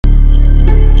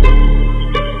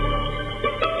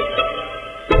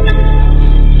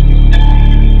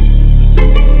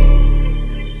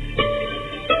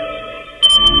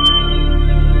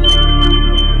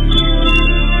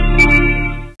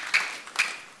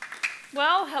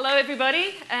Well, hello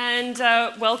everybody, and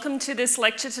welcome to this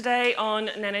lecture today on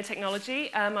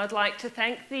nanotechnology. I'd like to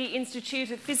thank the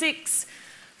Institute of Physics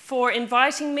for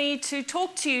inviting me to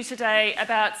talk to you today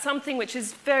about something which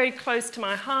is very close to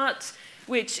my heart,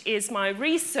 which is my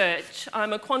research.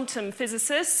 I'm a quantum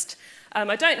physicist.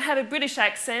 I don't have a British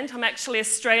accent, I'm actually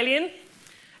Australian,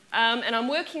 and I'm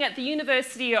working at the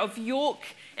University of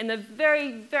York in the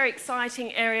very, very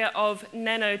exciting area of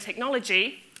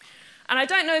nanotechnology. And I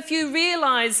don't know if you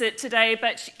realise it today,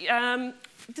 but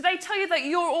did they tell you that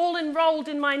you're all enrolled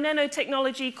in my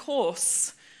nanotechnology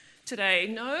course today?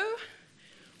 No?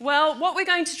 Well, what we're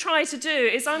going to try to do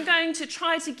is I'm going to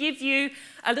try to give you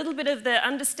a little bit of the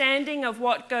understanding of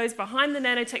what goes behind the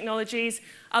nanotechnologies,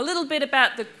 a little bit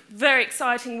about the very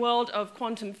exciting world of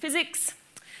quantum physics,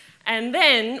 and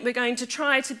then we're going to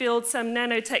try to build some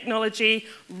nanotechnology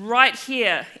right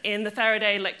here in the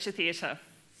Faraday Lecture Theatre.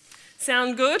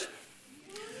 Sound good?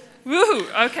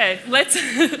 Woohoo, okay, let's,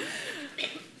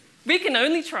 we can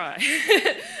only try.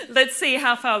 Let's see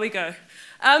how far we go.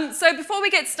 So before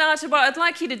we get started, what I'd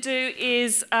like you to do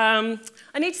is, I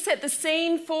need to set the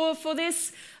scene for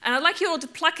this, and I'd like you all to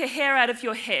pluck a hair out of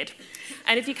your head.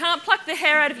 And if you can't pluck the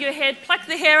hair out of your head, pluck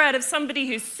the hair out of somebody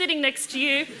who's sitting next to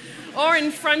you or in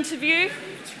front of you.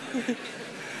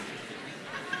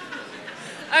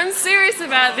 I'm serious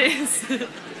about this.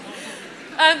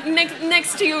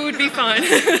 Next to you would be fine.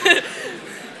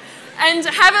 And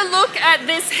have a look at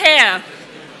this hair.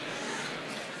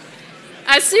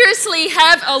 Seriously,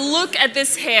 have a look at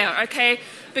this hair, okay?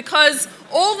 Because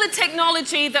all the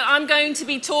technology that I'm going to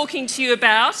be talking to you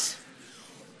about,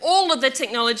 all of the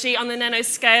technology on the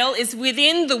nanoscale is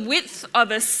within the width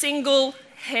of a single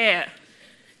hair.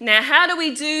 Now, how do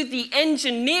we do the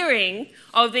engineering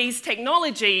of these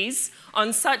technologies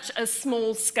on such a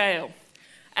small scale?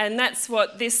 And that's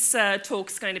what this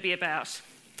talk's going to be about.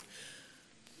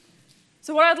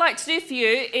 So what I'd like to do for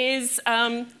you is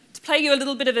to play you a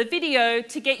little bit of a video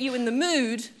to get you in the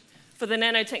mood for the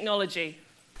nanotechnology.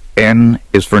 N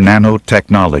is for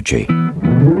nanotechnology,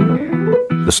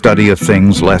 the study of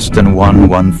things less than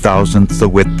 1/1000th the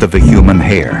width of a human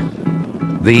hair.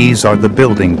 These are the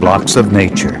building blocks of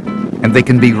nature, and they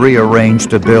can be rearranged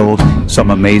to build some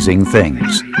amazing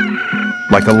things.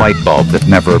 Like a light bulb that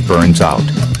never burns out,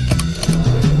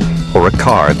 or a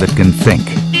car that can think,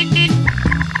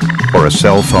 or a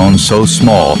cell phone so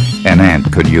small an ant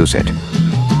could use it,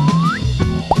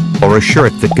 or a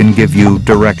shirt that can give you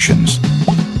directions,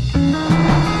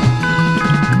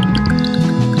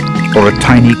 or a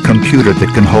tiny computer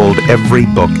that can hold every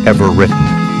book ever written,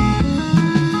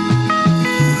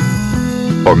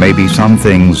 or maybe some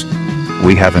things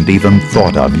we haven't even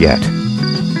thought of yet.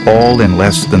 All in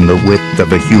less than the width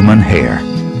of a human hair.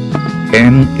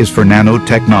 N is for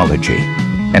nanotechnology,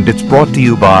 and it's brought to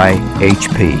you by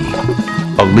HP,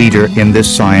 a leader in this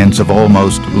science of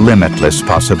almost limitless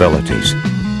possibilities.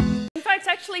 In fact,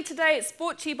 actually today it's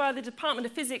brought to you by the Department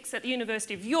of Physics at the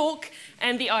University of York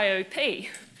and the IOP.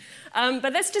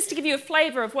 But that's just to give you a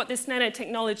flavour of what this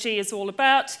nanotechnology is all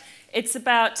about. It's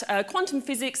about quantum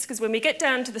physics, because when we get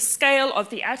down to the scale of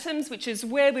the atoms, which is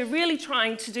where we're really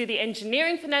trying to do the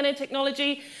engineering for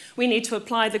nanotechnology, we need to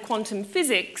apply the quantum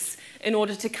physics in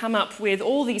order to come up with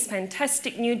all these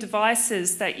fantastic new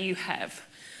devices that you have.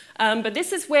 But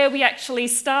this is where we actually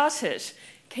started.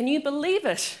 Can you believe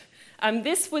it?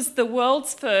 This was the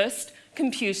world's first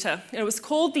computer. It was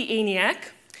called the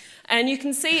ENIAC. And you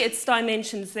can see its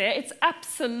dimensions there. It's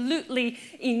absolutely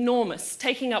enormous,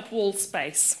 taking up wall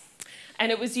space.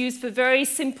 And it was used for very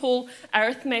simple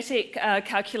arithmetic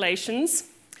calculations.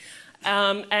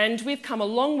 And we've come a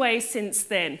long way since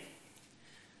then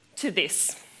to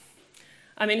this.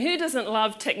 I mean, who doesn't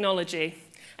love technology?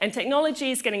 And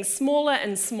technology is getting smaller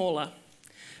and smaller.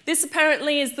 This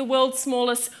apparently is the world's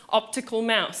smallest optical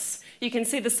mouse. You can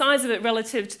see the size of it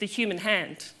relative to the human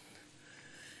hand.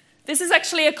 This is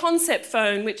actually a concept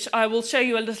phone, which I will show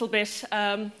you a little bit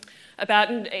about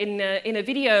in a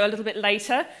video a little bit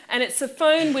later. And it's a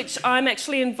phone which I'm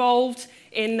actually involved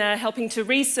in helping to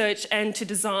research and to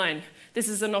design. This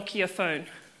is a Nokia phone.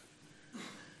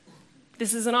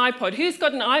 This is an iPod. Who's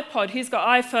got an iPod? Who's got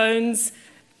iPhones?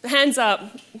 Hands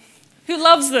up. Who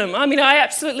loves them? I mean, I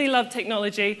absolutely love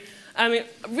technology. I mean,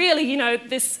 really, you know,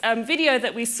 this video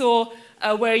that we saw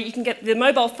where you can get the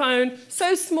mobile phone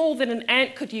so small that an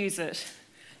ant could use it.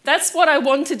 That's what I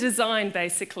want to design,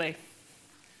 basically.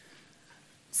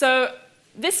 So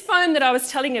this phone that I was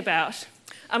telling about,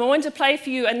 I want to play for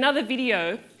you another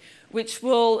video which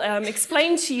will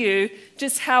explain to you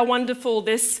just how wonderful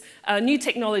this new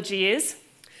technology is.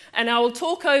 And I will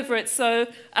talk over it so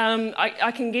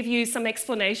I can give you some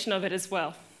explanation of it as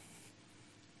well.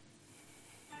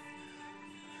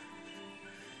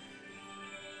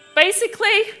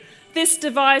 basically, this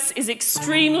device is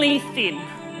extremely thin.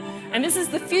 And this is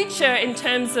the future in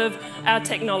terms of our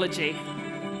technology.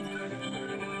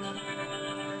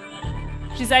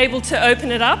 She's able to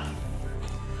open it up.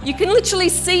 You can literally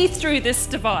see through this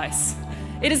device.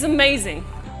 It is amazing.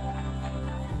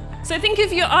 So think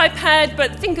of your iPad,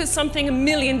 but think of something a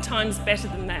million times better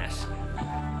than that.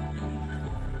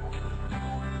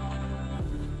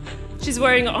 She's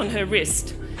wearing it on her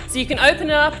wrist. So you can open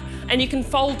it up and you can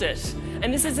fold it.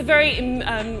 And this is a very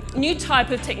new type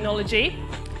of technology.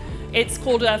 It's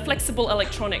called flexible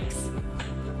electronics.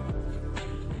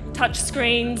 Touch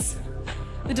screens.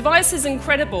 The device is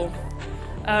incredible.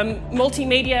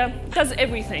 Multimedia, does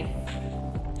everything.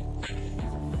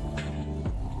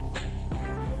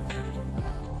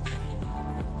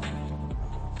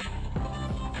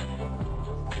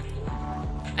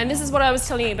 And this is what I was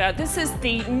telling you about. This is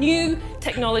the new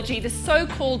technology, the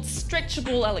so-called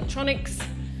stretchable electronics.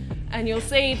 And you'll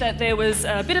see that there was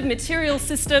a bit of material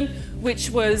system which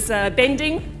was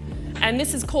bending. And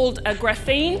this is called a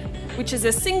graphene, which is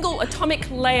a single atomic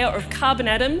layer of carbon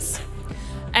atoms.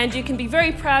 And you can be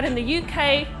very proud in the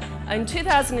UK, in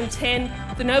 2010,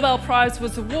 the Nobel Prize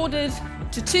was awarded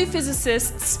to 2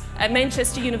 physicists at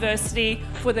Manchester University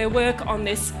for their work on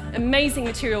this amazing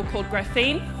material called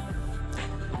graphene.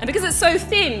 And because it's so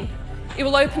thin, it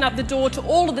will open up the door to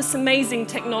all of this amazing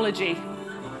technology.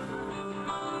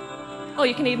 Oh,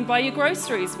 you can even buy your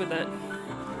groceries with it.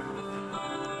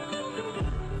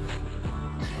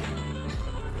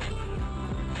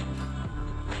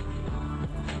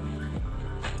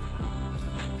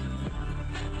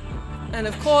 And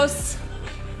of course,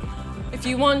 if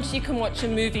you want, you can watch a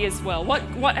movie as well.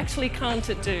 What actually can't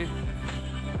it do?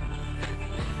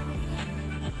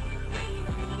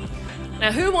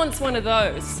 Now, who wants one of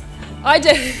those? I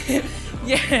do.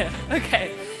 Yeah,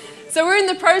 okay. So we're in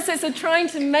the process of trying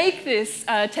to make this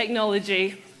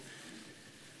technology.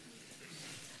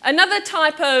 Another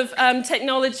type of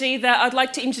technology that I'd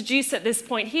like to introduce at this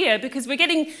point here, because we're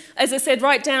getting, as I said,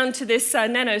 right down to this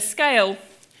nano scale,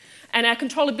 and our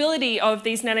controllability of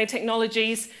these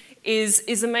nanotechnologies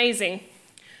is amazing.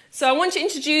 So I want to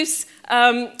introduce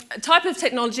a type of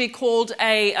technology called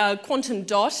a quantum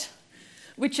dot,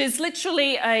 which is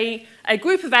literally a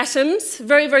group of atoms, a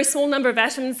very, very small number of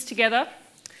atoms together.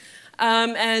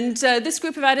 This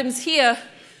group of atoms here,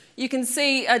 you can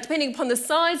see, depending upon the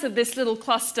size of this little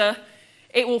cluster,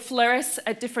 it will fluoresce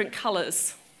at different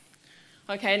colours.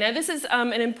 Okay, now this is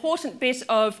an important bit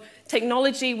of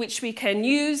technology which we can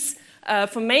use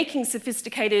for making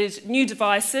sophisticated new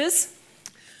devices.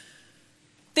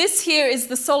 This here is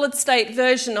the solid-state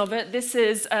version of it. This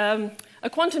is a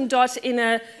quantum dot in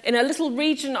a little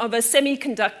region of a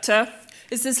semiconductor.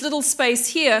 There's this little space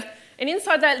here, and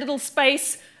inside that little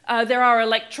space there are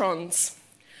electrons.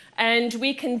 And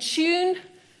we can tune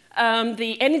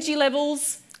the energy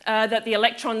levels that the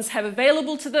electrons have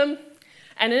available to them.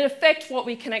 And in effect, what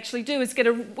we can actually do is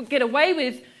get away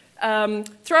with,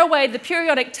 throw away the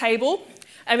periodic table,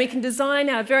 and we can design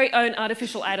our very own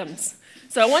artificial atoms.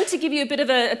 So I want to give you a bit of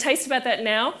a taste about that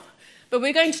now, but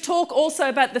we're going to talk also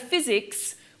about the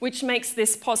physics which makes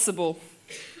this possible.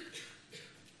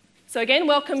 So again,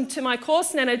 welcome to my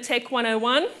course, Nanotech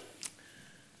 101.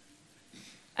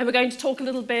 And we're going to talk a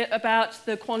little bit about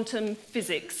the quantum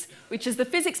physics, which is the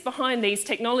physics behind these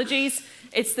technologies.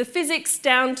 It's the physics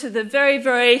down to the very,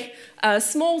 very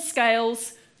small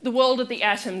scales, the world of the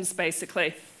atoms,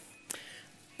 basically.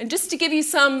 And just to give you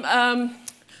some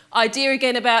idea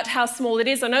again about how small it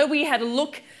is, I know we had a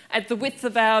look at the width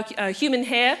of our human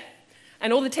hair,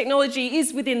 and all the technology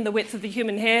is within the width of the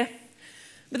human hair.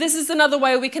 But this is another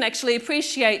way we can actually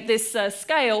appreciate this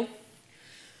scale.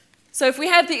 So if we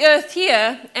have the Earth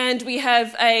here and we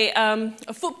have a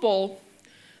football,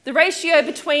 the ratio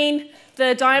between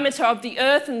the diameter of the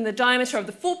Earth and the diameter of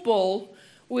the football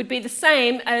would be the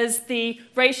same as the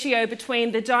ratio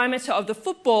between the diameter of the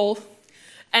football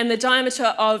and the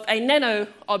diameter of a nano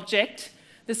object,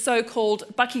 the so-called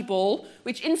buckyball,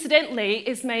 which incidentally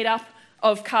is made up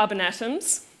of carbon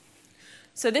atoms.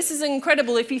 So this is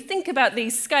incredible if you think about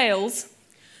these scales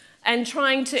and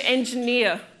trying to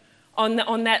engineer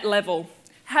on that level.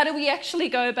 How do we actually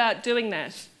go about doing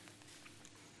that?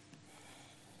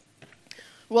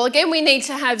 Well, again, we need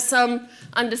to have some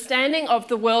understanding of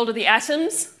the world of the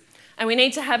atoms, and we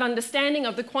need to have understanding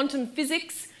of the quantum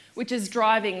physics which is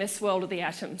driving this world of the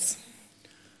atoms.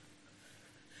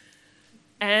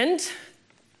 And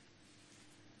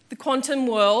the quantum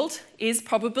world is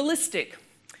probabilistic.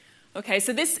 Okay,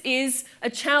 so this is a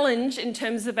challenge in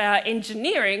terms of our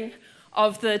engineering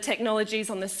of the technologies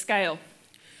on this scale.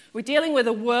 We're dealing with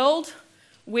a world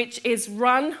which is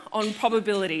run on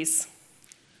probabilities.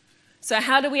 So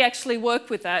how do we actually work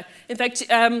with that? In fact,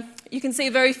 you can see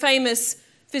a very famous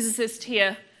physicist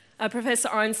here, Professor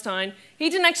Einstein. He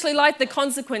didn't actually like the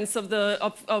consequence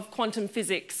of quantum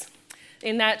physics,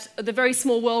 in that the very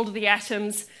small world of the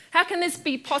atoms, how can this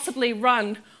be possibly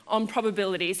run on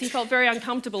probabilities? He felt very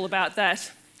uncomfortable about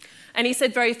that. And he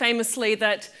said very famously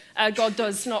that God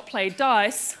does not play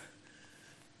dice.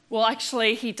 Well,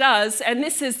 actually, he does, and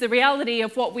this is the reality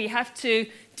of what we have to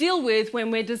deal with when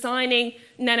we're designing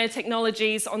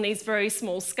nanotechnologies on these very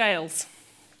small scales.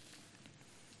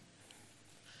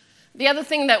 The other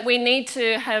thing that we need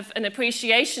to have an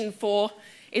appreciation for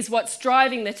is what's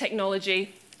driving the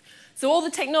technology. So all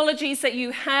the technologies that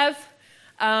you have,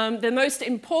 the most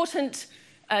important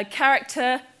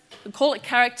character, we call it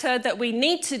character, that we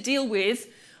need to deal with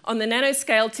on the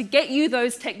nanoscale to get you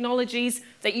those technologies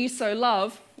that you so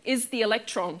love is the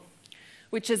electron,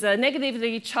 which is a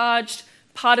negatively charged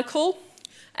particle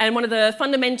and one of the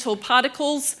fundamental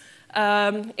particles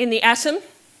in the atom.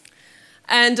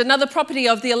 And another property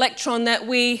of the electron that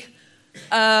we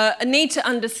need to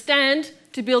understand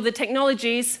to build the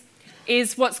technologies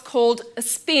is what's called a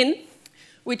spin,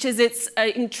 which is its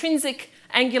intrinsic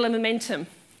angular momentum.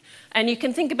 And you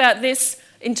can think about this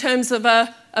in terms of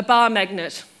a bar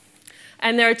magnet.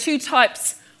 And there are two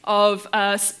types of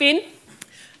spin,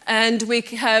 and we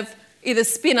have either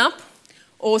spin up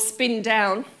or spin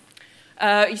down.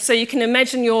 So you can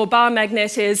imagine your bar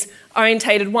magnet is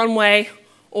orientated one way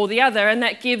or the other, and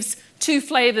that gives two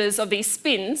flavors of these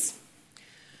spins.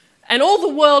 And all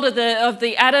the world of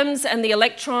the atoms and the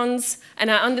electrons and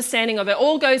our understanding of it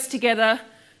all goes together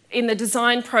in the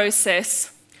design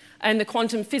process and the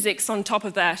quantum physics on top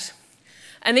of that.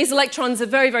 And these electrons are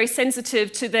very, very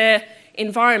sensitive to their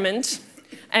environment.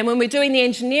 And when we're doing the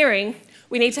engineering,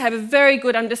 we need to have a very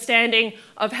good understanding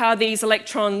of how these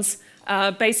electrons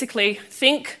basically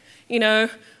think, you know,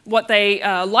 what they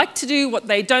like to do, what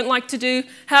they don't like to do.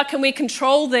 How can we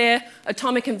control their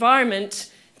atomic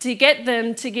environment to get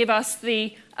them to give us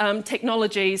the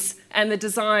technologies and the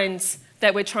designs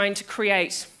that we're trying to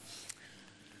create?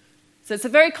 So it's a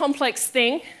very complex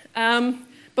thing,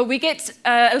 but we get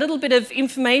a little bit of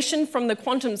information from the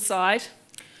quantum side.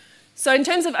 So in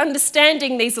terms of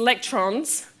understanding these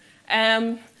electrons,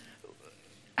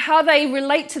 how they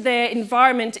relate to their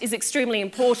environment is extremely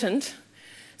important.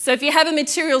 So if you have a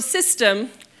material system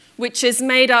which is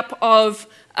made up of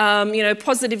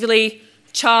positively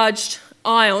charged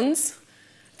ions,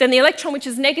 then the electron which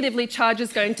is negatively charged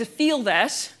is going to feel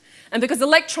that. And because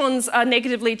electrons are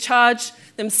negatively charged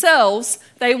themselves,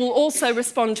 they will also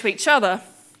respond to each other.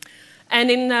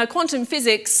 And in quantum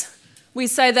physics, we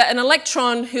say that an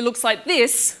electron who looks like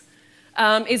this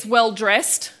is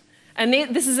well-dressed. And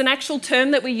this is an actual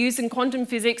term that we use in quantum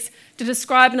physics to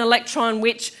describe an electron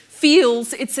which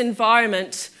feels its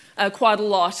environment quite a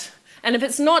lot. And if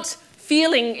it's not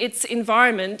feeling its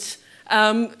environment,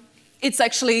 it's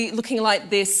actually looking like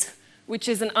this, which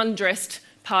is an undressed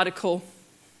particle.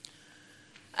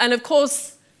 And of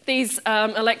course, these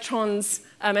electrons,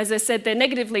 as I said, they're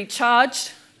negatively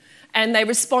charged, and they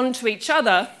respond to each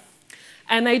other.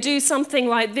 And they do something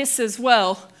like this as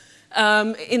well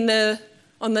on the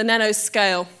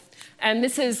nanoscale. And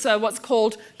this is what's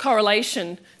called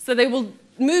correlation. So they will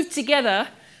move together,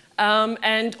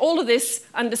 and all of this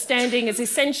understanding is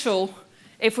essential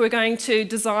if we're going to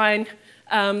design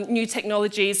new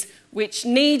technologies which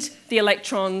need the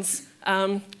electrons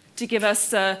to give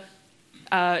us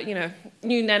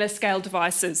new nanoscale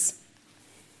devices.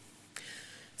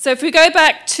 So if we go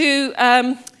back to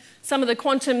some of the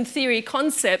quantum theory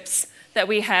concepts that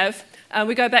we have,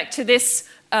 we go back to this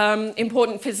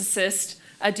important physicist,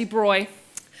 de Broglie.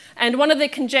 And one of the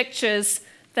conjectures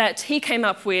that he came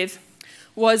up with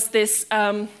was this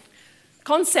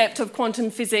concept of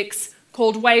quantum physics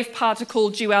called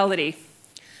wave-particle duality.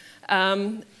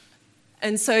 And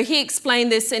so he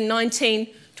explained this in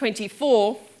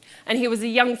 1924, and he was a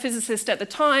young physicist at the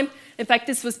time. In fact,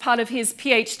 this was part of his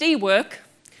PhD work.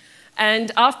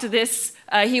 And after this,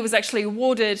 he was actually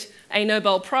awarded a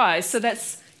Nobel Prize. So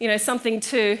that's, something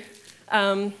to,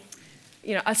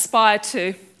 aspire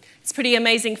to. It's a pretty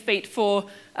amazing feat for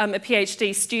a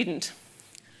PhD student.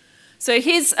 So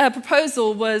his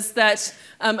proposal was that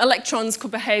electrons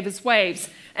could behave as waves.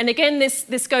 And again,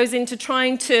 this goes into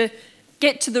trying to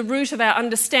get to the root of our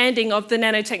understanding of the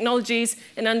nanotechnologies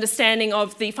and understanding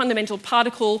of the fundamental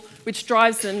particle which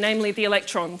drives them, namely the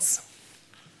electrons.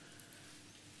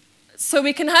 So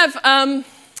we can have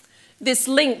this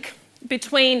link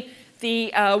between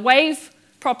the wave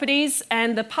properties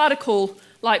and the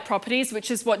particle-like properties, which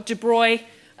is what de Broglie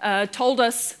told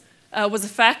us was a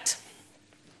fact.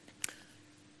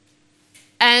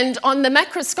 And on the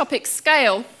macroscopic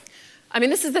scale, I mean,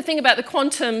 this is the thing about the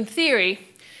quantum theory,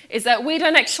 is that we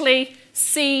don't actually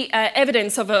see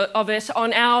evidence of it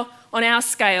on our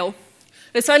scale.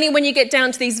 It's only when you get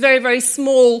down to these very, very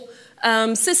small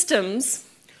systems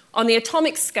on the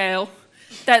atomic scale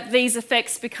that these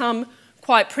effects become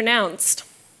quite pronounced.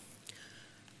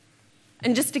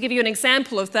 And just to give you an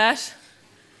example of that,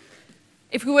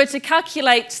 if we were to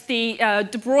calculate the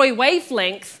de Broglie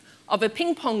wavelength of a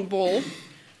ping pong ball,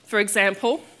 for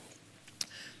example,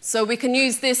 so we can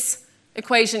use this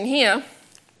equation here,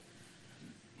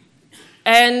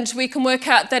 and we can work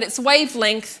out that its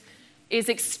wavelength is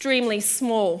extremely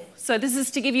small. So this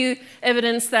is to give you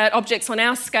evidence that objects on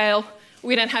our scale,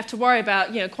 we don't have to worry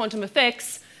about, quantum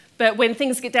effects, but when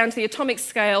things get down to the atomic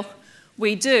scale,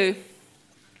 we do.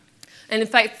 And in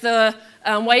fact, the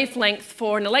wavelength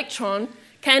for an electron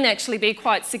can actually be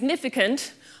quite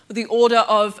significant, the order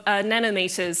of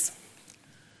nanometers.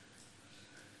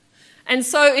 And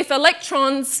so if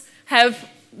electrons have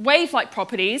wave-like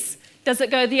properties, does it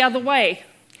go the other way?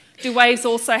 Do waves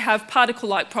also have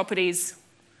particle-like properties?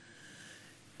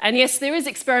 And yes, there is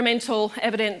experimental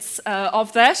evidence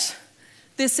of that.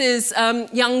 This is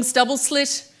Young's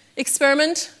double-slit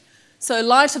experiment. So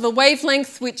light of a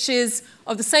wavelength which is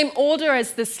of the same order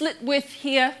as the slit width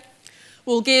here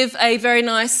will give a very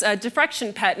nice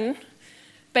diffraction pattern.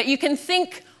 But you can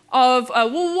think of,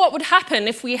 well, what would happen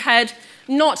if we had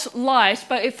not light,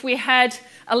 but if we had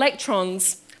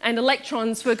electrons, and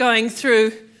electrons were going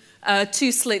through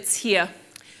two slits here.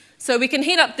 So we can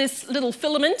heat up this little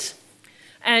filament,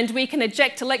 and we can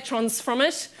eject electrons from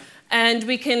it, and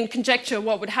we can conjecture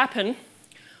what would happen.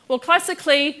 Well,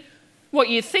 classically, what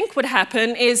you think would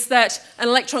happen is that an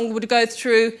electron would go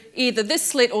through either this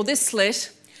slit or this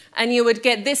slit, and you would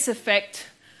get this effect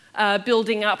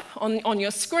building up on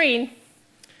your screen.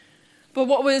 But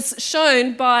what was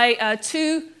shown by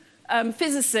two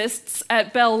physicists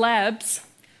at Bell Labs,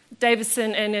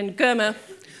 Davison and Germer,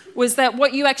 was that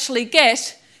what you actually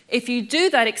get if you do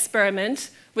that experiment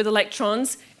with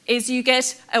electrons is you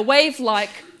get a wave-like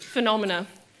phenomena.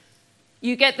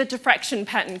 You get the diffraction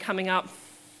pattern coming up.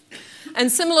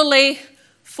 And similarly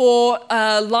for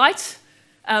light,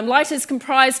 light is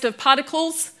comprised of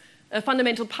particles, a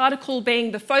fundamental particle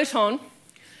being the photon.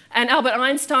 And Albert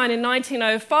Einstein in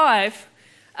 1905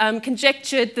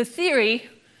 conjectured the theory,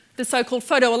 the so-called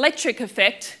photoelectric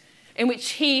effect, in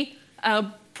which he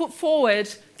put forward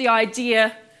the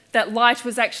idea that light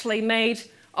was actually made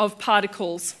of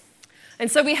particles. And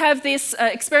so we have this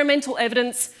experimental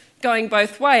evidence going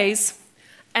both ways.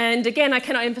 And again, I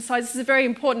cannot emphasize this is a very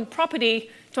important property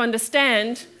to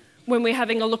understand when we're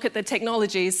having a look at the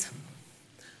technologies.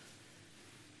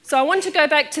 So I want to go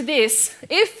back to this.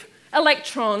 If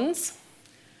electrons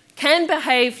can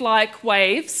behave like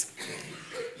waves,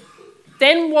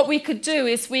 then what we could do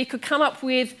is we could come up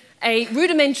with a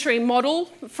rudimentary model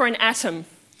for an atom.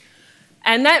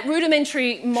 And that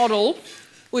rudimentary model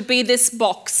would be this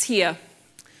box here.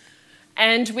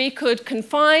 And we could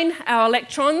confine our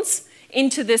electrons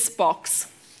into this box.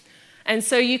 And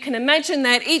so you can imagine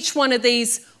that each one of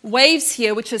these waves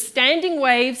here, which are standing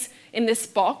waves in this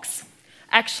box,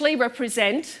 actually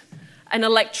represent an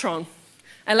electron.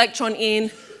 An electron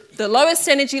in the lowest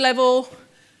energy level,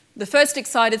 the first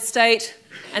excited state,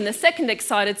 and the second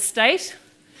excited state.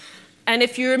 And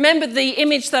if you remember the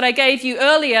image that I gave you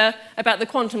earlier about the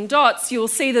quantum dots, you'll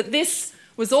see that this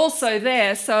was also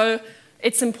there. So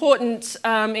it's important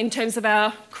in terms of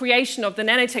our creation of the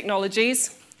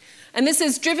nanotechnologies. And this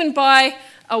is driven by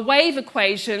a wave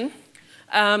equation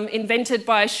invented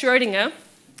by Schrödinger.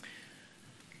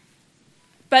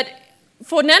 But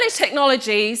for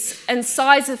nanotechnologies and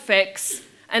size effects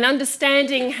and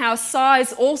understanding how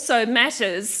size also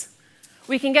matters,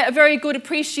 we can get a very good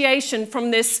appreciation from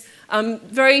this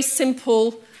very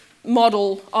simple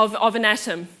model of an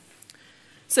atom.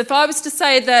 So if I was to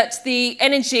say that the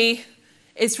energy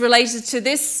is related to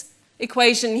this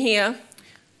equation here,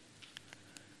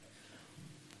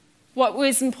 what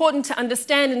was important to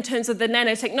understand in terms of the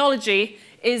nanotechnology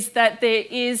is that there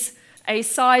is a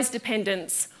size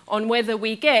dependence on whether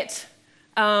we get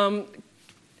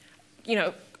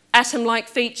atom-like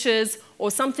features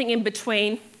or something in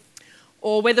between,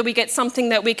 or whether we get something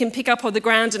that we can pick up off the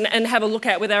ground and have a look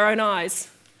at with our own eyes.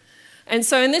 And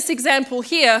so in this example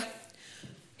here,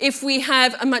 if we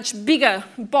have a much bigger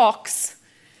box,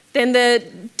 then the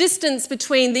distance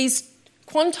between these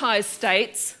quantized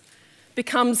states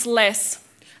becomes less.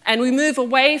 And we move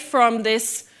away from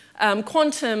this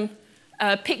quantum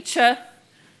picture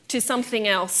to something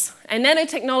else. And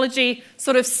nanotechnology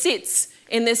sort of sits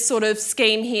in this sort of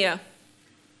scheme here.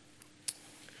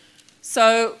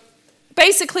 So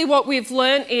basically what we've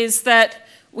learned is that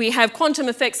we have quantum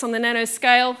effects on the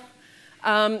nanoscale,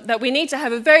 that we need to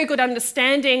have a very good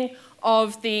understanding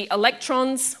of the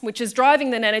electrons, which is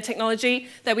driving the nanotechnology,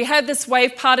 that we have this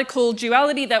wave-particle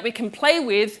duality that we can play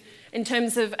with in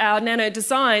terms of our nano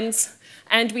designs,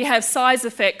 and we have size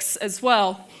effects as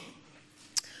well.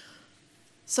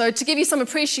 So to give you some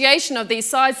appreciation of these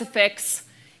size effects,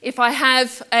 if I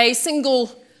have a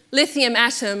single lithium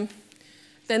atom,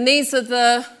 then these are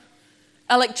the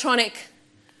electronic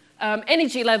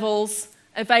energy levels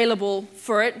available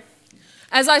for it.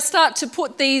 As I start to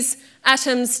put these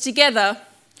atoms together,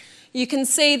 you can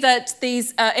see that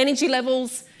these energy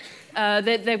levels,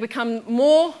 they become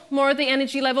more of the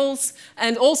energy levels,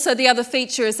 and also the other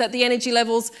feature is that the energy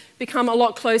levels become a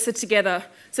lot closer together.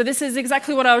 So this is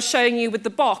exactly what I was showing you with the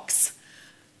box.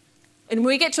 And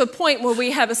we get to a point where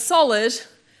we have a solid,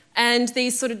 and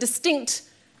these sort of distinct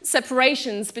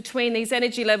separations between these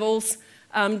energy levels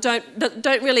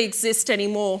don't really exist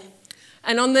anymore.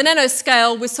 And on the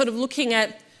nanoscale, we're sort of looking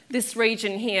at this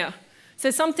region here. So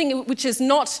something which is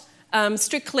not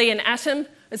strictly an atom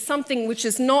is something which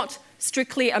is not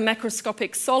strictly a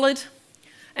macroscopic solid,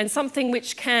 and something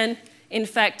which can, in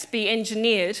fact, be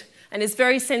engineered and is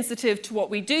very sensitive to what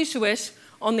we do to it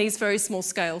on these very small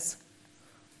scales.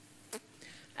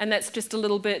 And that's just a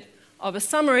little bit of a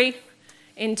summary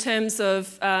in terms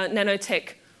of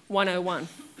Nanotech 101.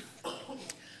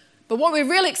 But what we're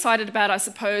really excited about, I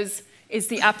suppose, is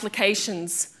the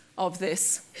applications of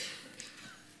this.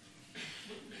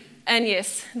 And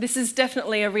yes, this is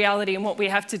definitely a reality and what we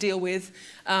have to deal with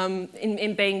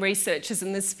in being researchers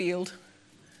in this field.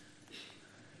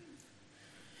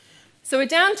 So we're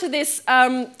down to this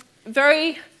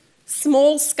very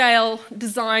small-scale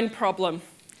design problem.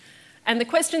 And the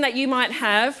question that you might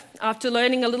have, after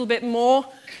learning a little bit more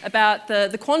about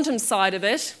the quantum side of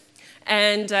it,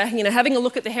 and having a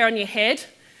look at the hair on your head,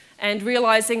 and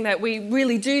realizing that we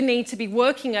really do need to be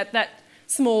working at that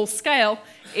small scale,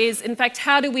 is, in fact,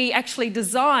 how do we actually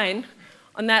design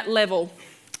on that level?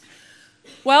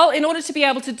 Well, in order to be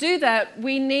able to do that,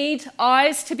 we need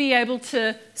eyes to be able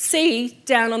to see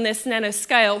down on this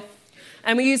nanoscale.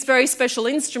 And we use very special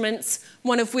instruments,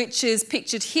 one of which is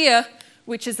pictured here,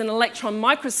 which is an electron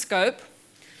microscope,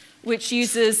 which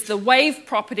uses the wave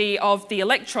property of the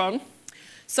electron.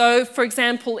 So, for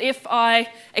example, if I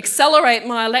accelerate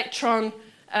my electron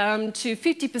to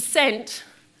 50%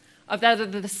 of that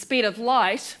of the speed of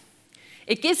light,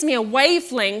 it gives me a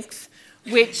wavelength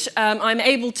which I'm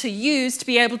able to use to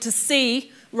be able to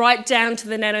see right down to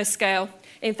the nanoscale.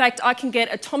 In fact, I can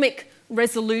get atomic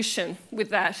resolution with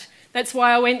that. That's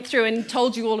why I went through and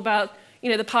told you all about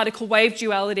the particle wave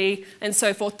duality and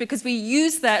so forth, because we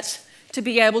use that to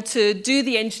be able to do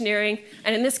the engineering,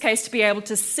 and in this case to be able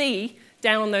to see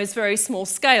down on those very small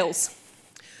scales.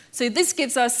 So this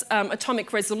gives us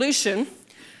atomic resolution,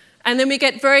 and then we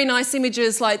get very nice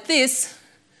images like this,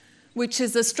 which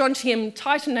is a strontium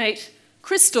titanate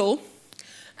crystal,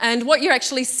 and what you're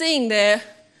actually seeing there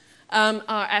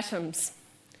are atoms.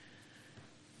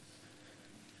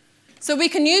 So we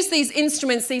can use these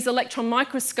instruments, these electron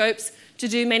microscopes, to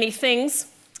do many things,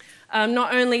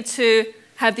 not only to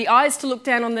have the eyes to look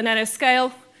down on the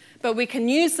nanoscale, but we can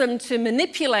use them to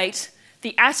manipulate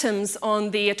the atoms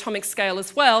on the atomic scale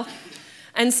as well.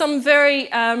 And some very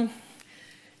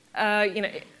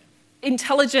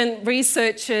intelligent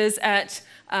researchers at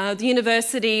the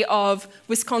University of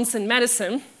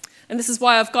Wisconsin-Madison, and this is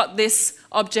why I've got this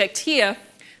object here.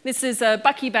 This is a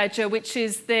bucky badger, which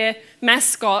is their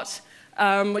mascot,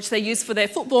 which they use for their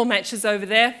football matches over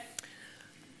there.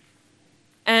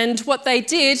 And what they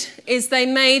did is they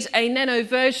made a nano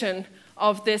version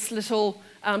of this little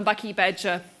bucky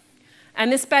badger.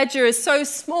 And this badger is so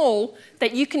small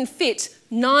that you can fit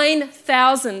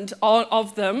 9,000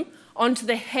 of them onto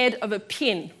the head of a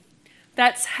pin.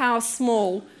 That's how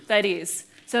small that is.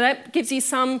 So that gives you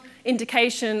some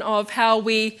indication of how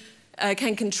we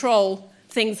can control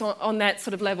things on that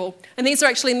sort of level. And these are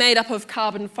actually made up of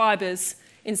carbon fibres,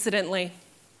 incidentally.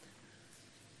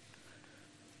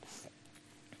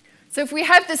 So if we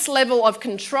have this level of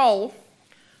control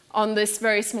on this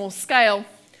very small scale,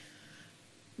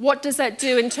 what does that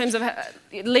do in terms of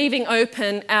leaving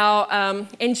open our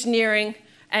engineering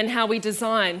and how we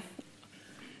design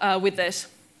with it?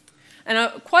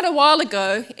 And quite a while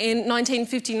ago, in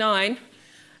 1959,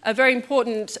 a very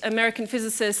important American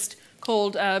physicist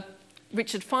called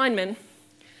Richard Feynman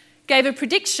gave a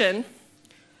prediction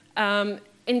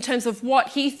in terms of what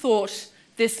he thought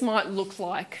this might look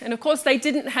like. And of course, they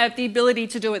didn't have the ability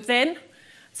to do it then.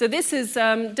 So this is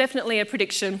definitely a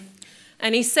prediction.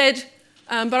 And he said,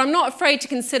 but I'm not afraid to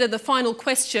consider the final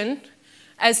question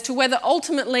as to whether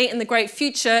ultimately in the great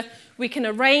future we can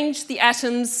arrange the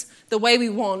atoms the way we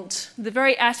want, the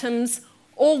very atoms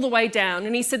all the way down.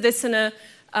 And he said this in a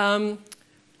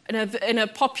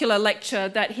popular lecture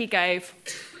that he gave.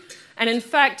 And in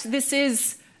fact, this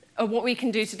is what we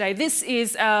can do today. This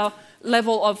is our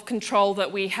level of control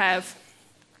that we have.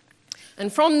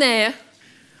 And from there,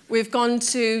 we've gone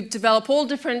to develop all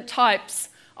different types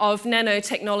of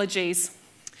nanotechnologies.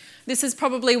 This is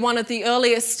probably one of the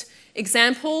earliest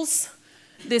examples.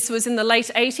 This was in the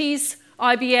late 80s.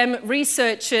 IBM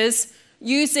researchers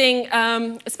using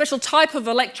a special type of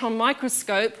electron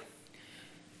microscope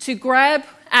to grab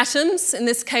atoms, in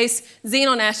this case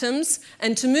xenon atoms,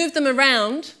 and to move them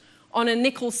around on a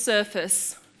nickel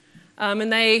surface.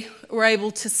 And they were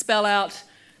able to spell out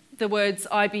the words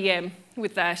IBM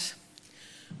with that.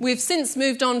 We've since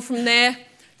moved on from there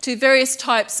to various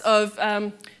types of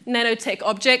nanotech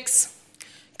objects,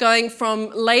 going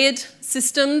from layered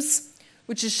systems,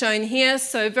 which is shown here,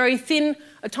 so very thin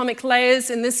atomic layers,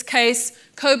 in this case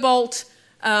cobalt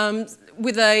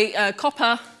with a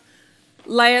copper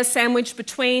layer sandwiched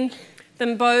between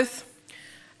them both.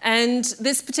 And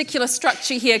this particular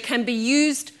structure here can be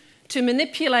used to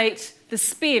manipulate the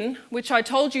spin, which I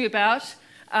told you about,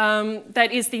 that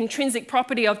is the intrinsic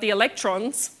property of the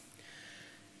electrons.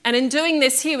 And in doing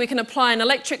this here, we can apply an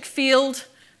electric field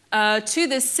to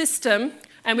this system,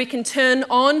 and we can turn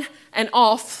on and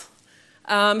off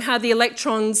how the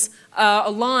electrons are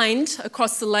aligned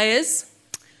across the layers.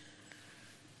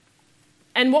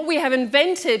 And what we have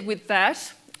invented with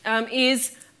that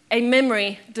is a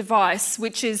memory device,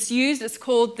 which is used, it's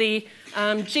called the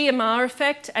GMR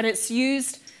effect, and it's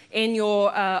used in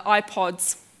your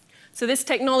iPods. So this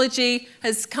technology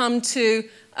has come to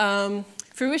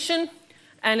fruition,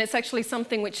 and it's actually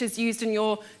something which is used in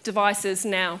your devices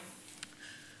now.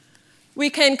 We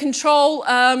can control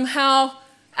how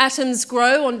atoms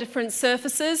grow on different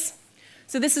surfaces.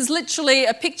 So this is literally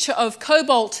a picture of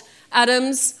cobalt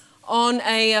atoms on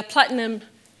a platinum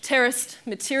terraced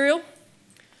material.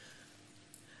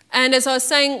 And as I was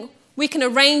saying, we can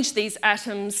arrange these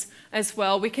atoms as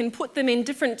well. We can put them in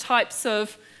different types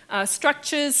of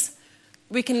structures.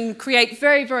 We can create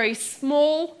very, very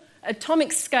small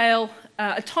atomic scale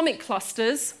atomic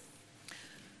clusters.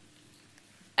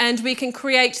 And we can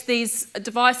create these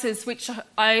devices which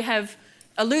I have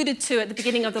alluded to at the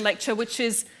beginning of the lecture, which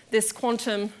is this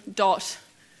quantum dot.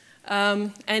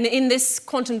 And in this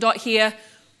quantum dot here,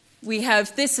 we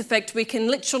have this effect. We can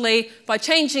literally, by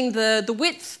changing the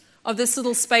width of this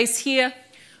little space here,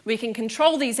 we can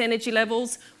control these energy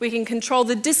levels, we can control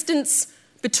the distance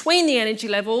between the energy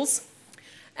levels,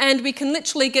 and we can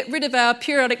literally get rid of our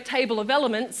periodic table of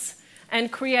elements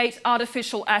and create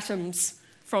artificial atoms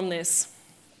from this.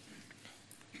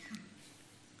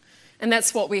 And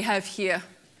that's what we have here.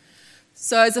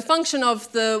 So as a function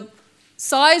of the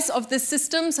size of this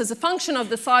system, so as a function of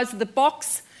the size of the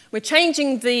box, we're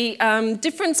changing the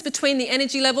difference between the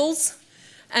energy levels.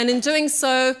 And in doing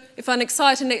so, if I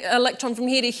excite an electron from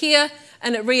here to here,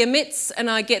 and it re-emits, and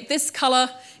I get this colour,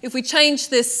 if we change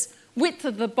this width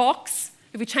of the box,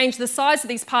 if we change the size of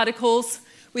these particles,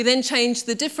 we then change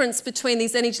the difference between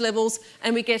these energy levels,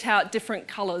 and we get out different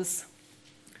colours.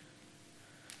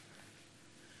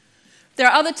 There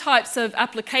are other types of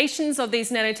applications of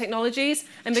these nanotechnologies,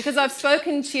 and because I've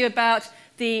spoken to you about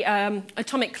the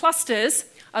atomic clusters,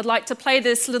 I'd like to play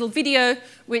this little video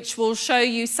which will show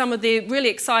you some of the really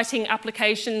exciting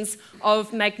applications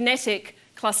of magnetic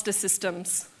cluster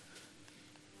systems.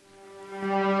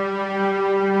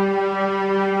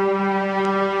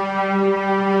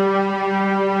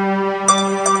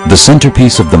 The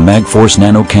centerpiece of the MagForce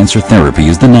nanocancer therapy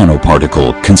is the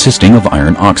nanoparticle consisting of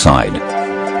iron oxide.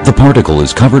 The particle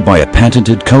is covered by a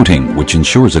patented coating which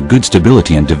ensures a good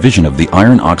stability and division of the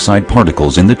iron oxide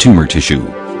particles in the tumor tissue.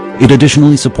 It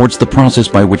additionally supports the process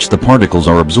by which the particles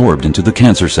are absorbed into the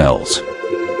cancer cells.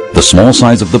 The small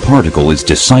size of the particle is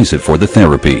decisive for the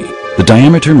therapy. The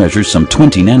diameter measures some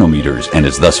 20 nanometers and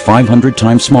is thus 500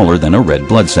 times smaller than a red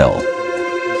blood cell.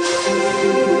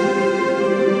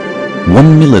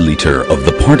 1 milliliter of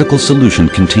the particle solution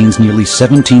contains nearly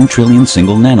 17 trillion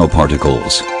single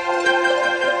nanoparticles.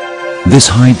 This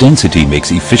high density makes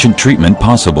efficient treatment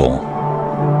possible.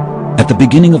 At the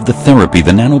beginning of the therapy,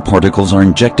 the nanoparticles are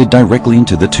injected directly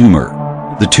into the tumor.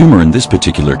 The tumor in this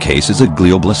particular case is a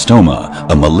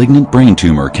glioblastoma, a malignant brain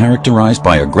tumor characterized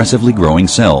by aggressively growing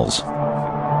cells.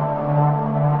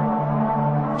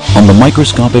 On the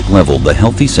microscopic level, the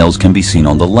healthy cells can be seen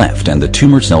on the left and the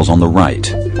tumor cells on the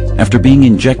right. After being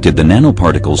injected, the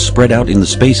nanoparticles spread out in the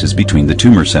spaces between the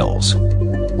tumor cells.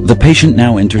 The patient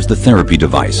now enters the therapy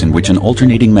device in which an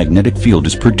alternating magnetic field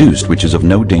is produced which is of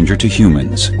no danger to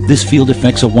humans. This field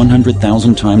affects a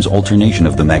 100,000 times alternation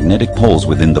of the magnetic poles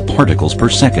within the particles per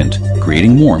second,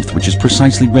 creating warmth which is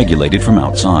precisely regulated from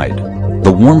outside.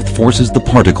 The warmth forces the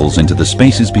particles into the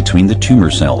spaces between the tumor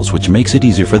cells, which makes it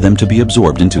easier for them to be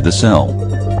absorbed into the cell.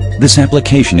 This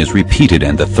application is repeated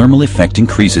and the thermal effect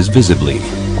increases visibly.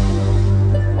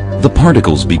 The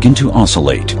particles begin to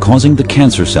oscillate, causing the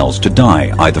cancer cells to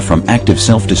die either from active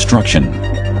self-destruction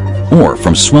or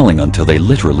from swelling until they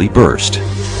literally burst.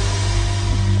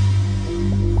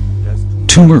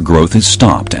 Tumor growth is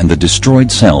stopped and the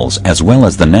destroyed cells as well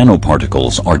as the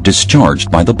nanoparticles are discharged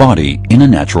by the body in a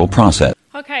natural process.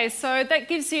 Okay, so that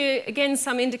gives you again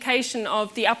some indication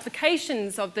of the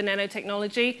applications of the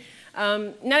nanotechnology.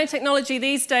 Nanotechnology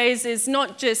these days is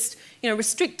not just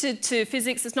restricted to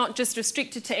physics, it's not just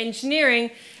restricted to engineering,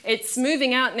 it's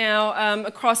moving out now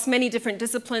across many different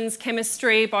disciplines,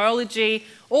 chemistry, biology,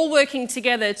 all working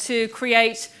together to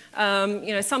create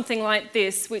something like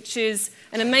this, which is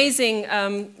an amazing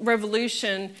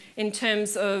revolution in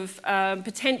terms of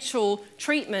potential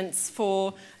treatments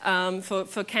for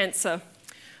cancer.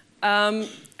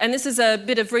 And this is a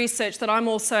bit of research that I'm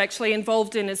also actually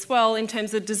involved in as well in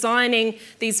terms of designing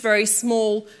these very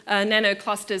small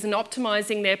nanoclusters and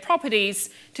optimizing their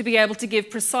properties to be able to give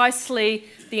precisely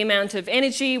the amount of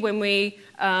energy when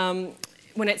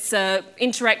it's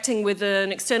interacting with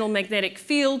an external magnetic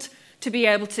field to be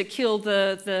able to kill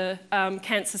the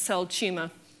cancer cell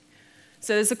tumor.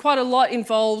 So there's quite a lot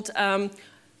involved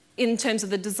in terms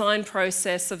of the design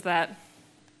process of that.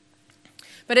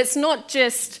 But it's not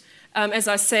just as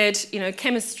I said,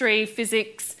 chemistry,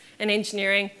 physics, and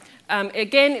engineering.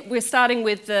 Again, we're starting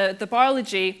with the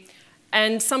biology,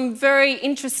 and some very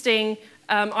interesting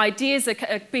ideas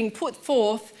are being put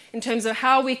forth in terms of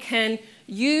how we can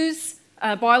use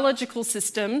biological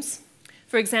systems,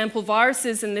 for example,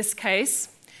 viruses in this case,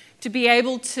 to be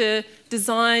able to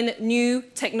design new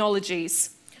technologies.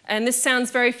 And this sounds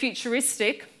very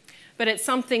futuristic, but it's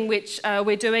something which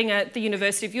we're doing at the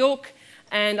University of York.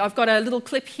 And I've got a little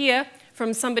clip here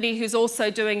from somebody who's also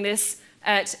doing this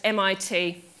at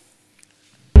MIT.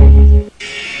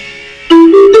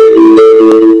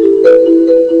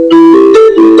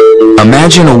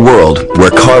 Imagine a world where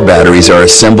car batteries are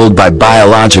assembled by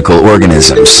biological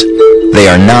organisms. They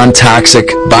are non-toxic,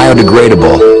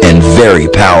 biodegradable, and very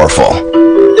powerful.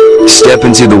 Step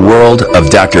into the world of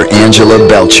Dr. Angela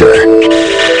Belcher.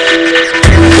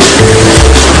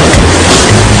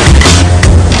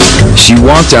 She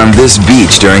walked on this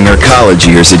beach during her college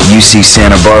years at UC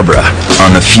Santa Barbara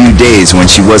on the few days when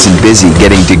she wasn't busy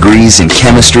getting degrees in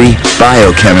chemistry,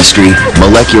 biochemistry,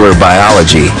 molecular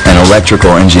biology, and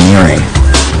electrical engineering.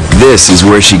 This is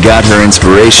where she got her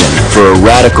inspiration for a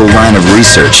radical line of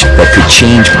research that could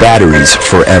change batteries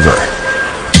forever.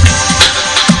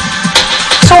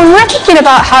 So when we're thinking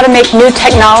about how to make new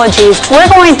technologies, we're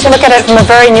going to look at it from a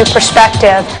very new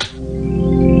perspective.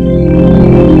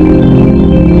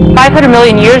 500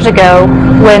 million years ago,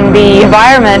 when the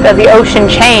environment of the ocean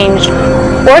changed,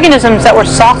 organisms that were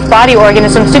soft body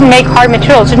organisms didn't make hard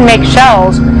materials, didn't make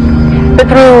shells. But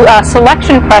through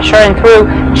selection pressure and through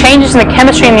changes in the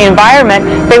chemistry in the environment,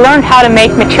 they learned how to make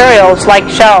materials like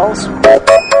shells.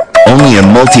 Only a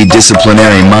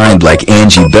multidisciplinary mind like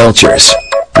Angie Belcher's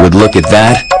would look at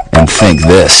that and think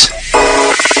this.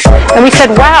 And we said,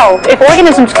 wow, if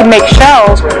organisms could make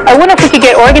shells, I wonder if we could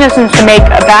get organisms to make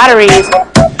batteries.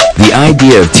 The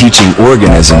idea of teaching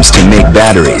organisms to make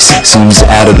batteries seems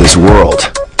out of this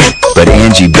world, but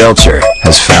Angie Belcher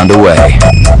has found a way.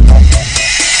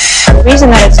 The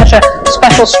reason that it's such a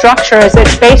special structure is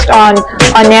it's based on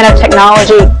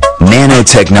nanotechnology.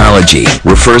 Nanotechnology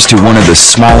refers to one of the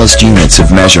smallest units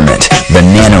of measurement, the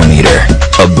nanometer,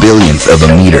 a billionth of a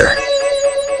meter.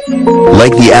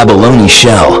 Like the abalone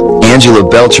shell, Angela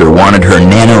Belcher wanted her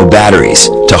nano batteries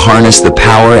to harness the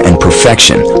power and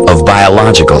perfection of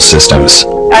biological systems.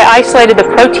 I isolated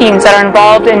the proteins that are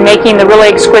involved in making the really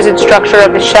exquisite structure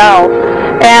of the shell.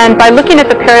 And by looking at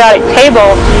the periodic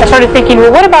table, I started thinking, well,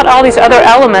 what about all these other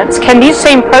elements? Can these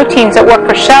same proteins that work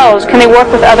for shells, can they work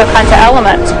with other kinds of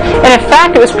elements? And in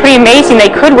fact, it was pretty amazing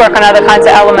they could work on other kinds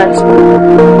of elements.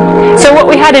 So what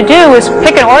we had to do was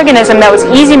pick an organism that was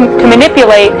easy to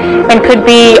manipulate and could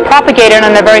be propagated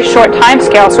on a very short time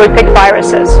scale, so we picked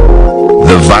viruses.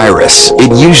 The virus.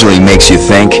 It usually makes you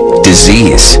think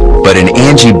disease, but in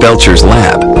Angie Belcher's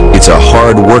lab, it's a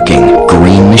hard-working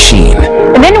green machine.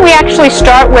 And then we actually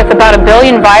start with about 1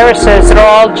 billion viruses that are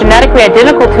all genetically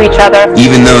identical to each other.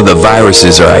 Even though the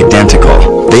viruses are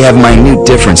identical, they have minute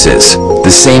differences,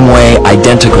 the same way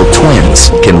identical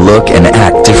twins can look and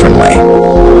act differently.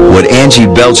 What Angie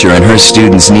Belcher and her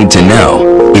students need to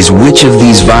know is which of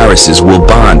these viruses will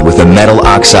bond with a metal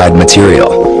oxide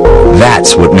material.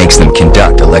 That's what makes them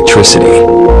conduct electricity.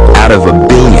 Out of 1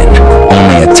 billion,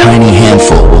 only a tiny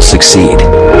handful will succeed.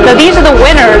 So these are the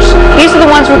winners. These are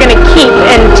the ones we're going to keep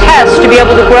and test to be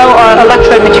able to grow our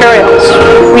electrode materials.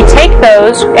 We take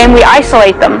those and we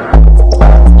isolate them.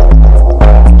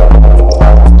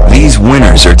 These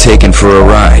winners are taken for a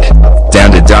ride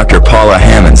down to Dr. Paula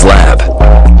Hammond's lab.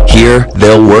 Here,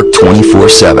 they'll work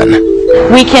 24/7.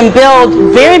 We can build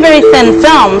very, very thin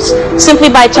films simply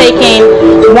by taking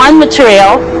one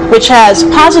material which has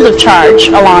positive charge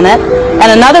along it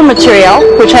and another material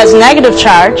which has negative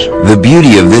charge. The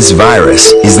beauty of this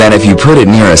virus is that if you put it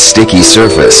near a sticky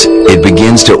surface, it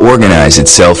begins to organize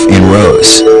itself in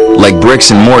rows. Like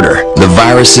bricks and mortar, the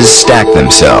viruses stack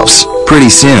themselves. Pretty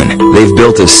soon, they've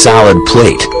built a solid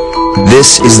plate.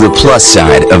 This is the plus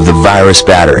side of the virus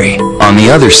battery. On the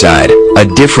other side, a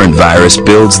different virus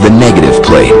builds the negative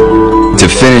plate. To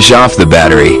finish off the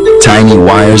battery, tiny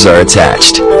wires are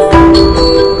attached.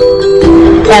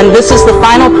 And this is the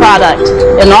final product,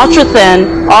 an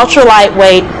ultra-thin,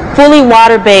 ultra-lightweight, fully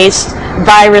water-based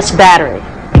virus battery.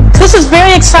 This is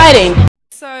very exciting.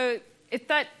 So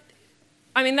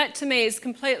that to me is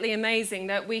completely amazing,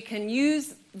 that we can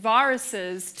use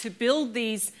viruses to build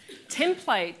these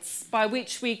templates by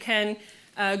which we can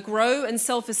grow and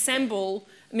self-assemble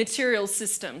material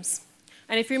systems.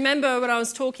 And if you remember when I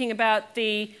was talking about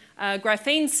the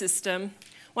graphene system,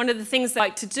 one of the things I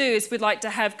like to do is we'd like to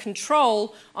have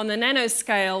control on the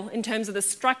nanoscale in terms of the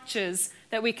structures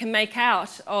that we can make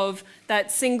out of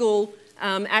that single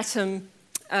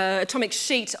atomic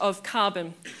sheet of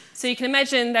carbon. So you can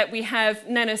imagine that we have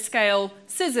nanoscale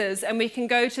scissors and we can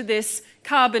go to this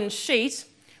carbon sheet,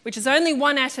 which is only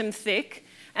 1 atom thick,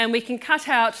 and we can cut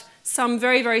out some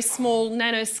very, very small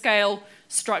nanoscale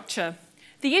structure.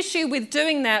 The issue with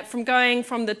doing that from going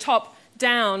from the top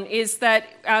down is that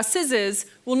our scissors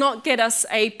will not get us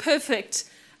a perfect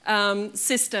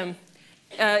system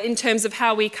in terms of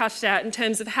how we cut it out, in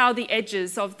terms of how the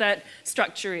edges of that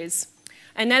structure is.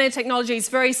 And nanotechnology is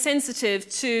very sensitive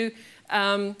to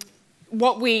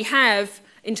what we have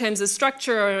in terms of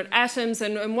structure or atoms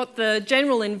and what the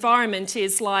general environment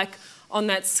is like on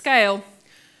that scale.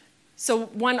 So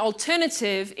one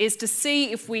alternative is to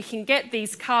see if we can get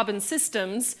these carbon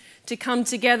systems to come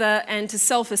together and to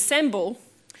self-assemble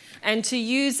and to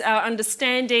use our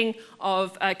understanding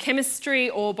of chemistry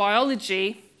or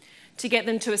biology to get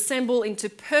them to assemble into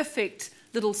perfect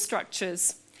little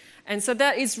structures. And so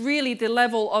that is really the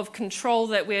level of control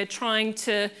that we're trying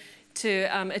to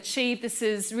achieve. This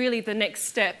is really the next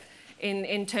step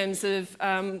in terms of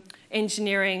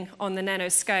engineering on the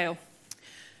nanoscale.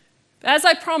 As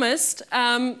I promised,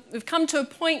 we've come to a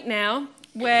point now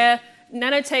where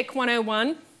Nanotech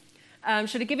 101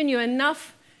 should have given you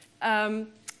enough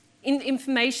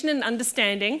information and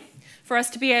understanding for us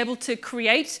to be able to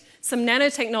create some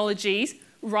nanotechnologies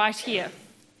right here.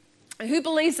 Who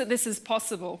believes that this is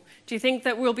possible? Do you think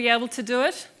that we'll be able to do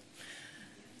it?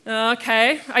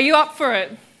 Okay, are you up for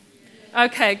it?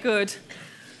 Okay, good.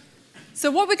 So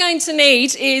what we're going to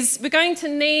need is we're going to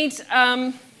need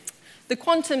the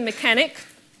quantum mechanic.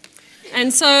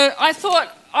 And so I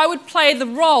thought I would play the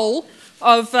role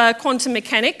of quantum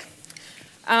mechanic.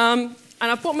 And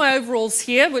I've got my overalls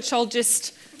here, which I'll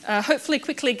just hopefully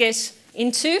quickly get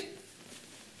into.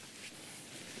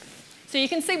 So you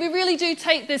can see we really do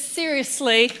take this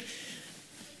seriously.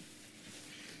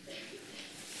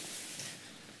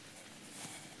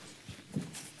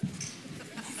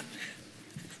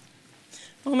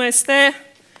 Almost there.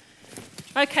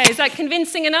 Okay, is that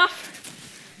convincing enough?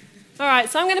 All right,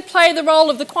 so I'm going to play the role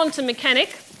of the quantum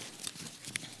mechanic.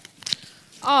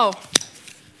 Oh,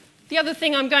 the other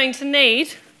thing I'm going to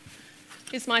need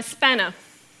is my spanner.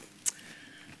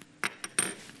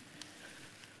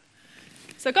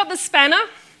 So I've got the spanner.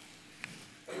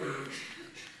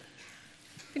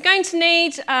 We're going to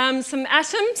need some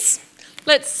atoms.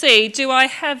 Let's see, do I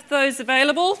have those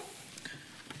available?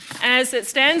 As it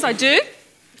stands, I do.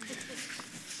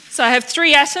 So I have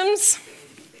 3 atoms,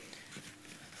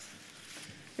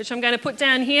 which I'm going to put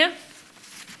down here.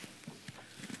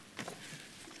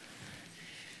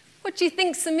 What do you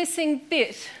think's the missing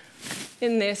bit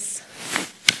in this?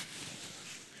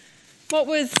 What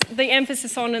was the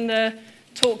emphasis on in the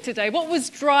talk today? What was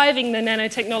driving the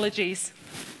nanotechnologies?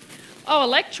 Oh,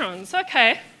 electrons,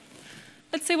 okay.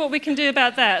 let's see what we can do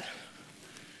about that.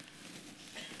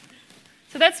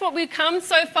 So that's what we've come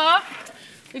so far.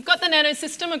 We've got the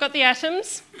nanosystem, I've got the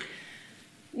atoms.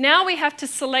 Now we have to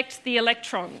select the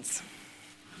electrons.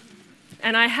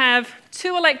 And I have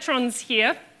 2 electrons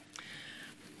here.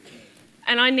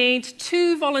 And I need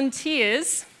 2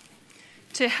 volunteers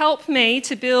to help me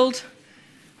to build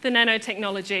the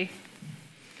nanotechnology.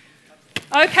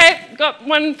 Okay, got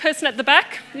one person at the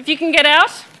back. If you can get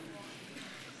out.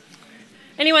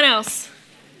 Anyone else?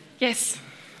 Yes.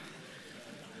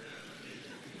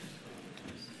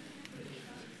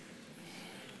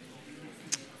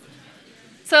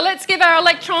 So let's give our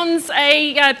electrons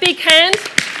a big hand.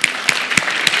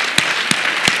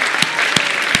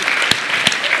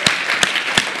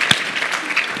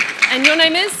 And your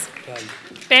name is?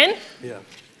 Ben. Yeah.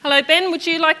 Hello, Ben. Would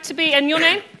you like to be, and your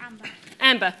name? Amber.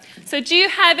 Amber. So do you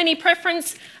have any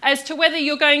preference as to whether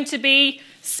you're going to be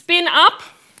spin up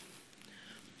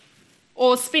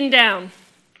or spin down?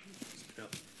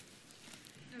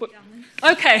 Spin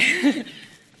up. Okay.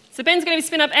 So Ben's going to be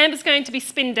spin up, Amber's going to be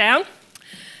spin down.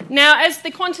 Now, as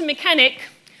the quantum mechanic,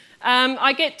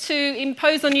 I get to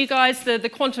impose on you guys the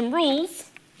quantum rules.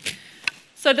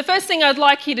 So the first thing I'd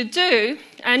like you to do,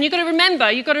 and you've got to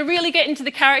remember, you've got to really get into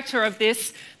the character of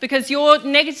this because you're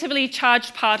negatively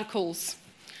charged particles.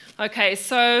 Okay,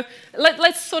 so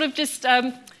let's sort of just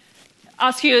start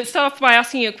off by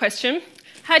asking you a question.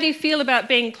 How do you feel about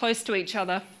being close to each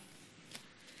other?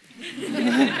 From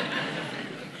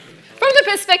the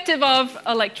perspective of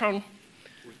electron.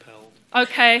 Repelled.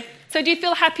 Okay, so do you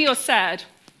feel happy or sad?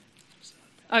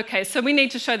 Sad. Okay, so we need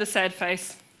to show the sad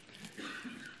face.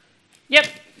 Yep,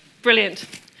 brilliant.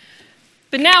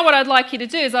 But now what I'd like you to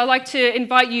do is I'd like to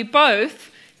invite you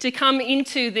both to come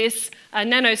into this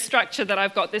nanostructure that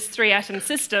I've got, this 3-atom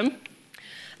system.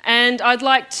 And I'd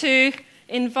like to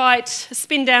invite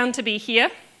spin down to be here.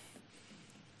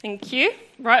 Thank you.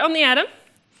 Right on the atom.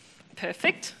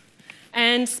 Perfect.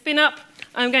 And spin up,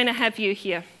 I'm going to have you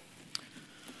here.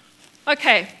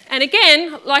 Okay, and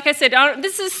again, like I said,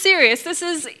 this is serious. This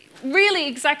is really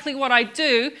exactly what I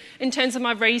do in terms of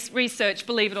my research,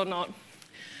 believe it or not.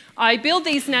 I build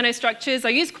these nanostructures, I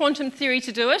use quantum theory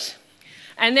to do it,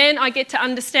 and then I get to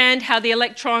understand how the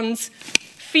electrons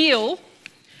feel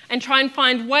and try and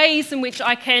find ways in which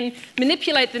I can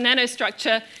manipulate the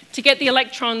nanostructure to get the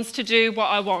electrons to do what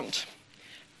I want.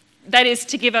 That is,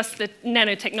 to give us the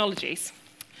nanotechnologies.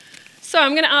 So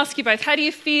I'm going to ask you both, how do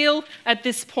you feel at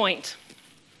this point?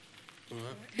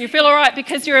 You feel all right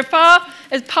because you're as far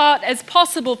apart as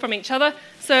possible from each other,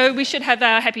 so we should have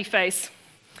our happy face.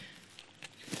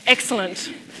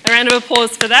 Excellent. A round of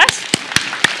applause for that.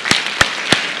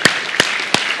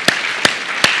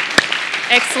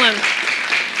 Excellent.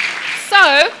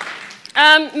 So,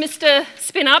 Mr.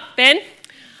 Spin Up, Ben,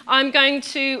 I'm going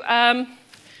to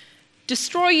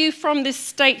destroy you from this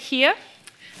state here,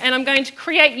 and I'm going to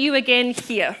create you again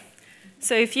here.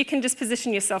 So if you can just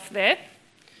position yourself there.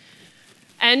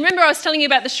 And remember I was telling you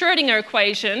about the Schrödinger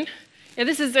equation. Now,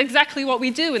 this is exactly what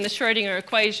we do in the Schrödinger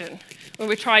equation when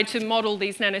we try to model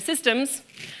these nanosystems.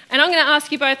 And I'm going to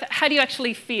ask you both, how do you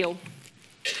actually feel?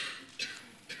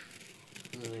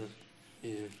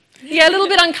 Yeah, a little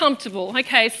bit uncomfortable.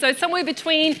 Okay, so somewhere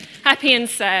between happy and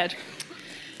sad.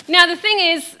 Now, the thing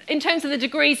is, in terms of the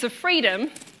degrees of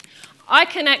freedom, I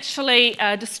can actually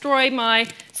destroy my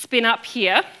spin up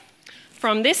here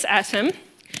from this atom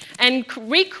and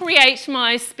recreate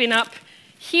my spin up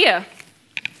here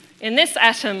in this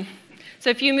atom.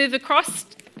 So if you move across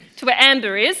to where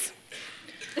Amber is,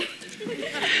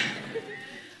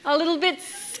 a little bit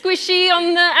squishy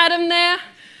on the atom there.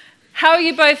 How are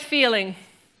you both feeling?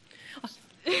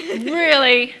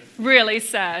 Really, really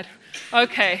sad.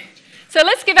 Okay, so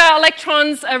let's give our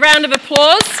electrons a round of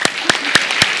applause.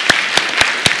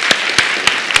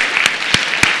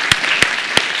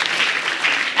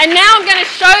 And now I'm going to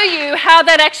show you how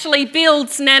that actually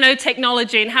builds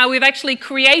nanotechnology and how we've actually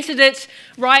created it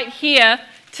right here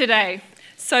today.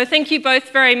 So thank you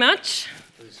both very much.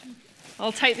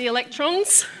 I'll take the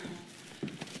electrons.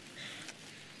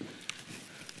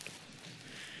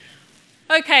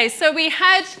 Okay, so we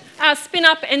had our spin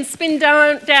up and spin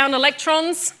down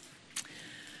electrons,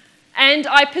 and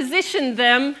I positioned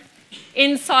them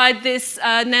inside this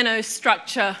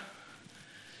nanostructure.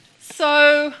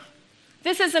 So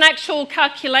this is an actual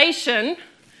calculation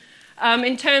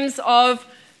in terms of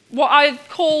what I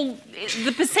call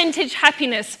the percentage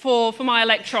happiness for my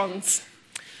electrons.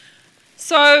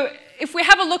 So if we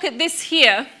have a look at this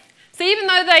here, so even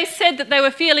though they said that they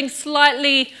were feeling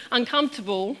slightly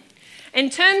uncomfortable, in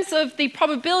terms of the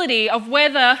probability of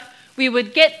whether we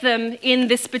would get them in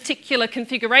this particular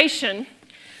configuration,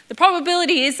 the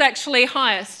probability is actually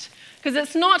highest, because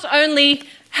it's not only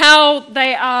how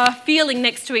they are feeling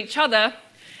next to each other,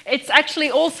 it's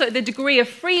actually also the degree of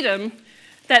freedom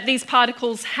that these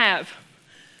particles have.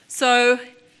 So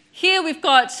here we've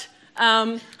got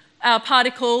our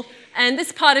particle, and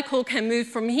this particle can move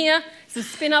from here. It's a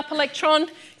spin-up electron,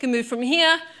 it can move from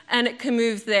here, and it can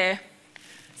move there.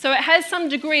 So it has some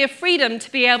degree of freedom to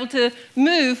be able to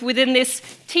move within this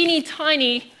teeny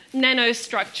tiny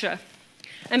nanostructure.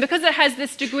 And because it has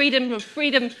this degree of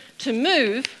freedom to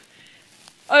move,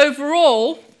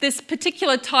 overall, this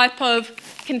particular type of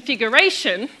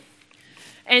configuration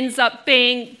ends up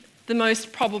being the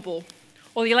most probable,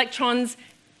 or the electrons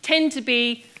tend to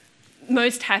be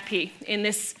most happy in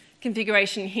this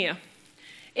configuration here.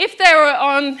 If they were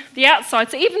on the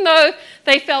outside, so even though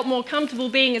they felt more comfortable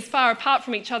being as far apart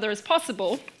from each other as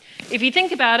possible, if you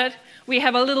think about it, we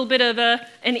have a little bit of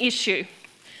an issue.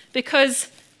 Because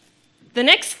the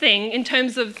next thing, in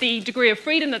terms of the degree of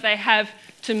freedom that they have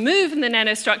to move in the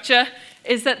nanostructure,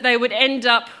 is that they would end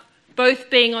up both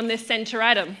being on this center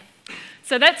atom.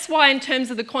 So that's why, in terms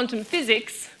of the quantum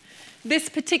physics, this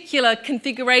particular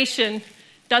configuration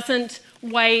doesn't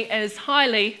weigh as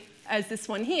highly as this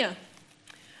one here.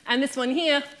 And this one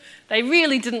here, they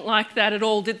really didn't like that at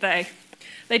all, did they?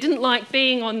 They didn't like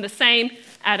being on the same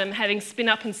atom, having spin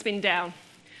up and spin down.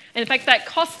 And in fact, that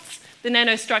costs the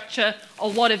nanostructure a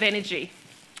lot of energy.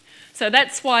 So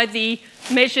that's why the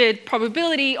measured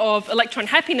probability of electron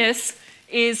happiness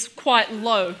is quite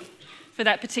low for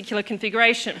that particular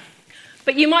configuration.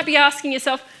 But you might be asking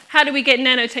yourself, how do we get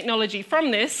nanotechnology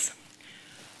from this?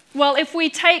 Well, if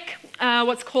we take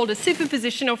what's called a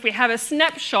superposition, or if we have a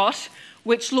snapshot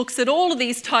which looks at all of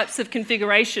these types of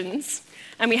configurations,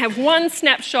 and we have one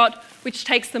snapshot which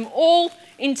takes them all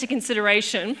into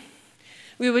consideration,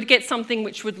 we would get something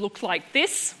which would look like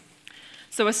this.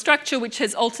 So a structure which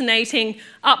has alternating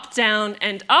up, down,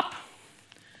 and up.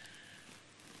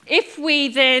 If we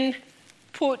then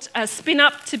put a spin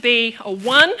up to be a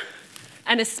 1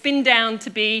 and a spin down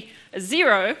to be a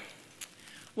 0,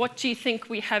 what do you think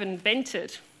we have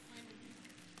invented?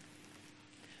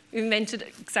 We've invented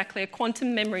exactly a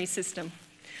quantum memory system.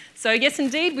 So yes,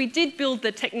 indeed, we did build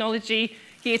the technology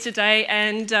here today.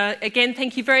 And again,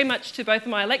 thank you very much to both of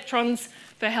my electrons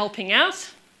for helping out.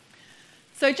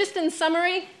 So just in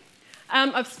summary,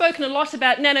 I've spoken a lot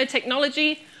about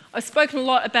nanotechnology. I've spoken a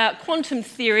lot about quantum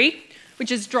theory, which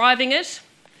is driving it.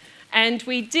 And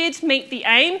we did meet the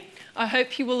aim, I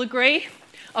hope you will agree,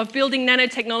 of building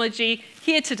nanotechnology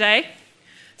here today.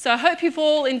 So I hope you've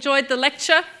all enjoyed the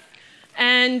lecture,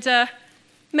 and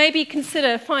maybe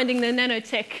consider finding the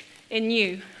nanotech in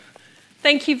you.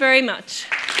 Thank you very much.